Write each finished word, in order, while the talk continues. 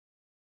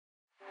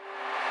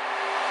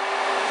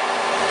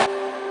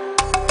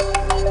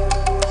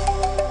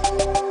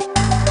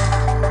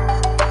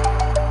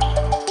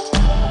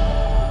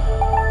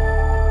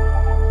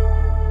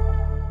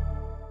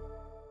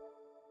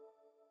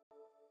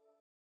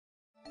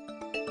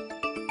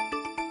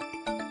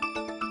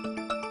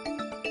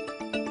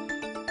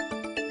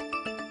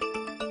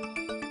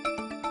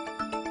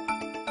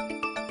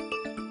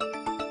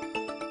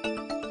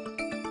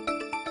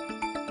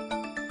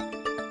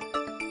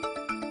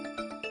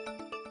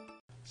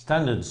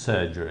Standard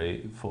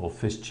surgery for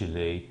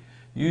fistulae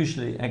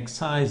usually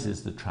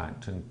excises the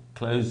tract and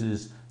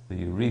closes the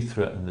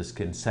urethra and the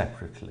skin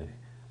separately.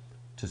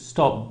 To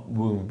stop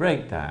wound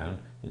breakdown,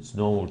 it's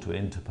normal to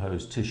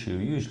interpose tissue,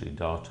 usually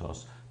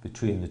dartos,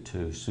 between the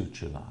two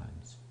suture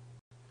lines.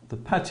 The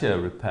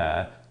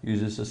PATIO-repair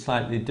uses a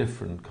slightly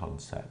different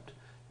concept.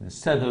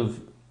 Instead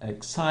of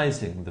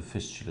excising the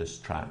fistulous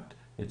tract,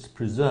 it's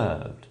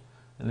preserved,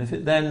 and if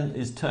it then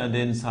is turned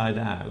inside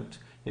out,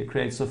 it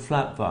creates a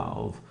flap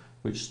valve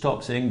which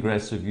stops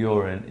ingress of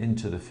urine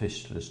into the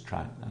fistulous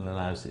tract and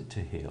allows it to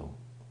heal.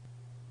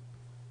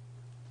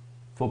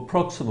 For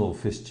proximal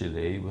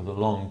fistulae with a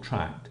long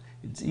tract,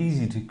 it's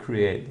easy to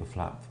create the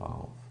flap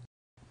valve.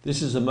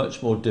 This is a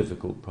much more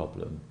difficult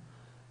problem.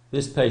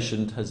 This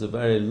patient has a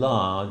very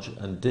large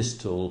and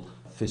distal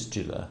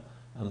fistula,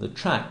 and the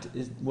tract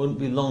won't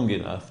be long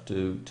enough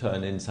to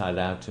turn inside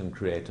out and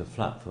create a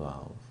flap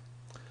valve.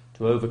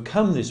 To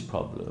overcome this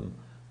problem,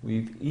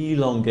 we've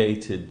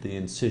elongated the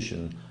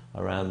incision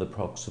around the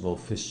proximal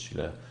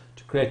fistula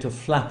to create a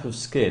flap of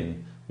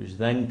skin which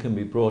then can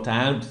be brought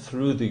out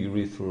through the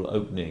urethral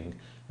opening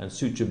and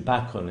suture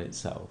back on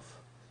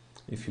itself.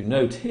 If you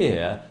note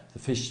here, the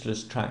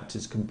fistulous tract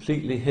is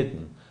completely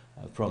hidden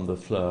from the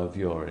flow of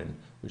urine,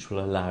 which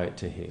will allow it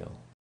to heal.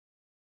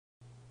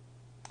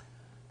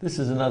 This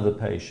is another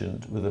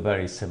patient with a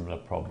very similar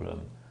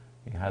problem.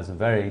 He has a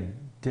very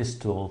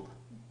distal,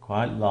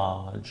 quite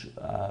large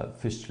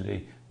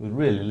fistulae with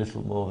really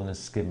little more than a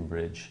skin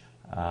bridge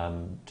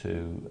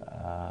to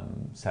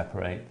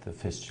separate the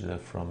fistula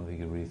from the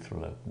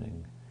urethral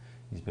opening.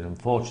 He's been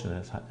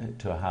unfortunate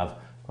to have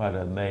quite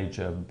a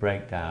major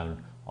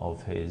breakdown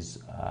of his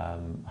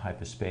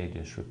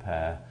hypospadias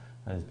repair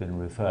and has been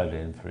referred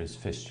in for his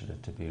fistula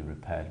to be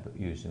repaired, but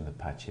using the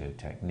PATIO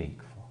technique.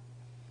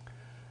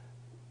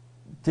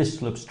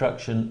 Distal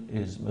obstruction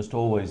must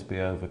always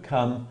be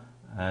overcome,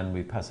 and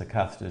we pass a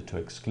catheter to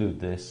exclude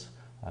this,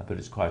 but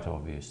it's quite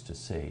obvious to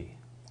see.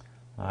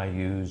 I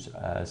use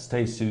a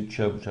stay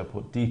suture which I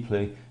put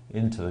deeply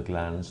into the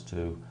glands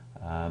to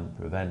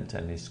prevent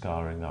any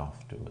scarring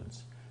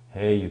afterwards.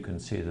 Here you can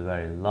see the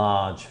very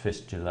large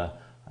fistula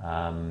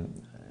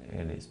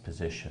in its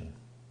position.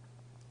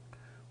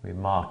 We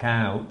mark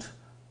out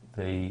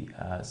the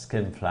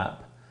skin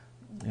flap.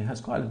 It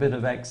has quite a bit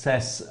of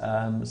excess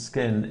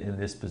skin in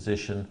this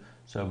position,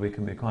 so we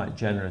can be quite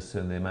generous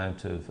in the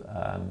amount of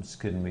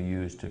skin we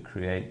use to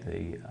create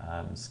the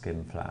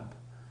skin flap.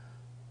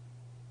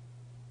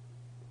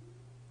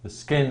 The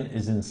skin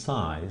is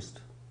incised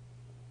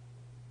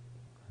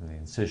and the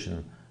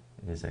incision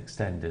is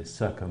extended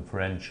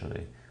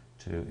circumferentially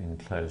to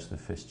enclose the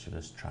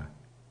fistulous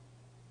tract.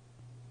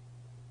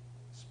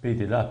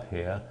 Speeded up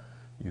here,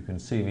 you can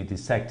see me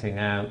dissecting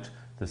out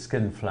the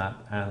skin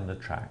flap and the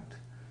tract.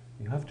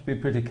 You have to be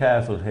pretty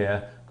careful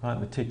here, quite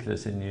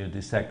meticulous in your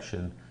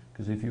dissection,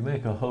 because if you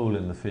make a hole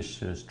in the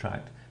fistulous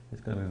tract,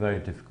 it's going to be very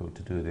difficult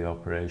to do the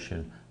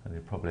operation, and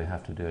you probably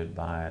have to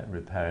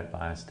repair it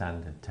by a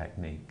standard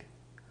technique.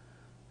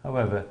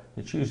 However,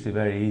 it's usually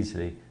very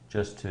easy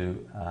just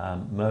to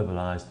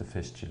mobilize the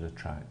fistula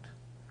tract.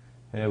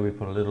 Here we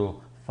put a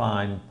little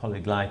fine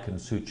polyglycan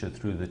suture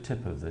through the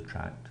tip of the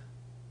tract.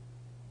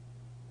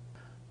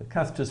 The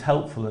catheter is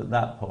helpful at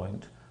that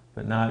point,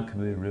 but now it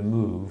can be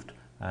removed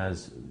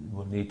as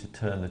we'll need to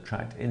turn the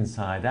tract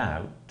inside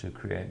out to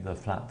create the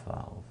flap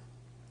valve.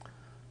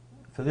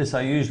 For this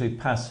I usually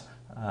pass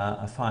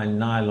a fine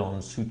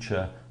nylon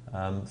suture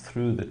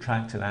through the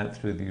tract and out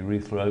through the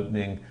urethral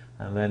opening,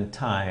 and then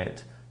tie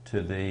it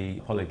to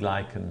the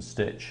polyglycan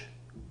stitch.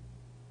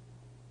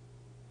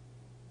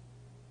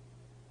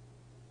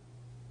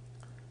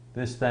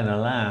 This then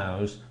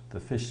allows the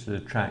fistula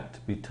tract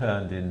to be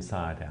turned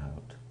inside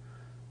out.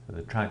 So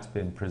the tract's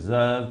been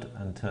preserved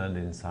and turned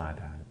inside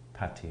out,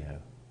 PATIO.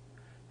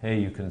 Here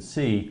you can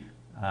see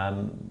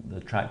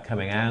the tract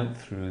coming out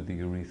through the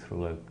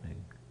urethral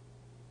opening.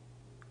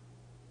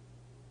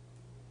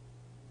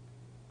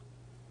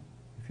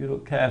 If you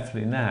look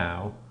carefully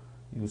now,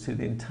 you'll see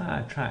the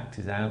entire tract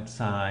is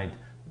outside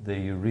the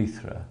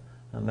urethra,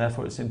 and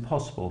therefore it's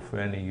impossible for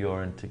any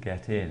urine to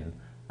get in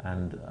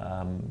and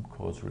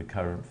cause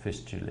recurrent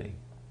fistulae.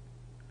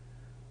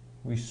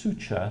 We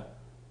suture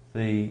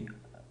the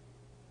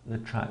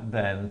tract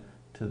then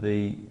to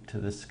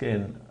the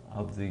skin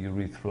of the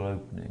urethral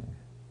opening.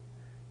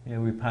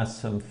 Here we pass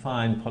some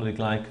fine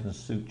polyglycan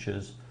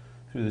sutures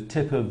through the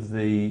tip of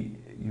the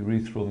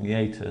urethral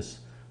meatus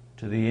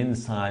to the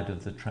inside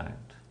of the tract.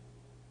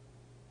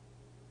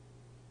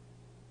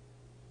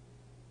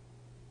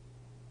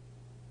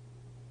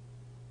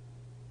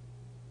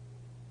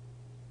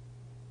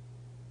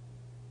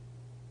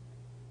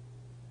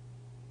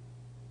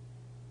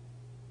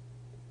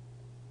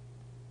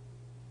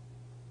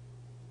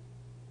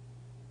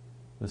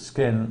 The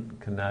skin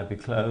can now be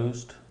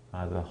closed,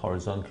 either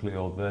horizontally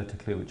or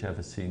vertically,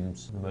 whichever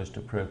seems the most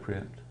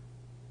appropriate.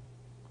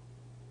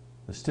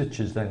 The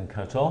stitch is then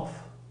cut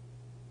off,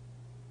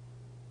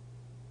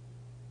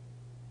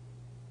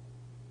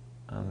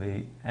 and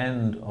the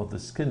end of the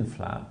skin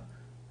flap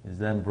is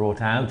then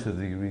brought out of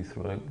the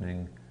urethral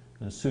opening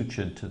and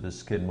sutured to the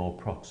skin more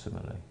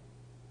proximally.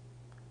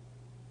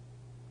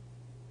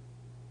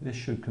 This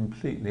should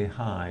completely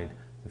hide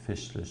the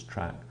fistula's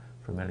tract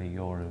from any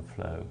urine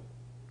flow,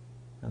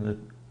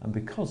 and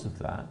because of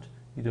that,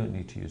 you don't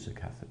need to use a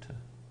catheter.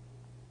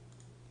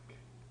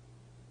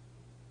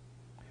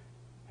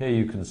 Here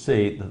you can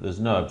see that there's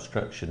no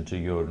obstruction to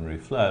urinary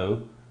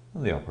flow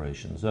and the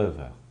operation's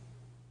over.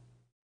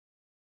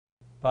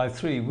 By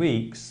 3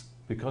 weeks,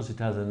 because it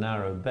has a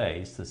narrow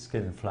base, the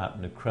skin flap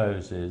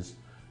necroses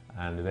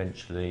and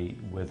eventually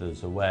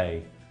withers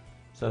away,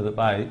 so that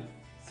by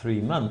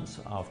 3 months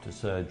after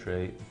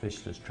surgery, the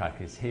fistula's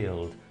tract is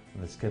healed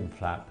and the skin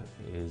flap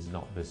is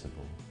not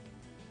visible.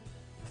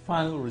 The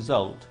final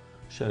result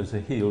shows a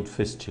healed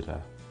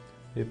fistula.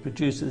 It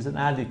produces an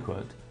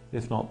adequate,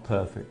 if not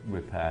perfect,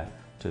 repair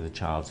to the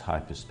child's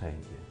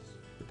hypospadias.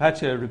 The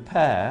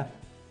PATIO-repair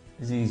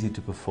is easy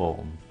to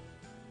perform.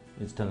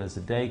 It's done as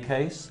a day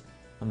case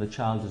and the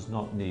child does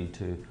not need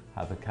to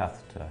have a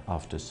catheter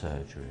after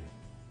surgery.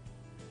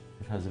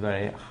 It has a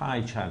very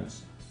high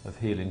chance of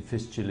healing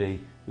fistulae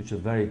which are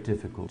very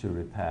difficult to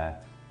repair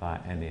by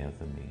any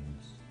other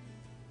means.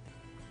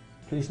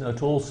 Please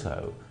note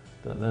also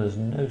that there is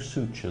no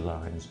suture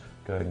lines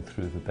going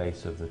through the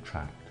base of the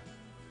tract.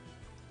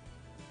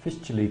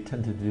 Fistulae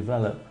tend to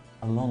develop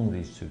along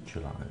these suture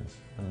lines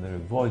and their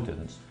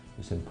avoidance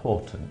is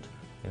important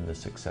in the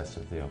success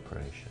of the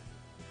operation.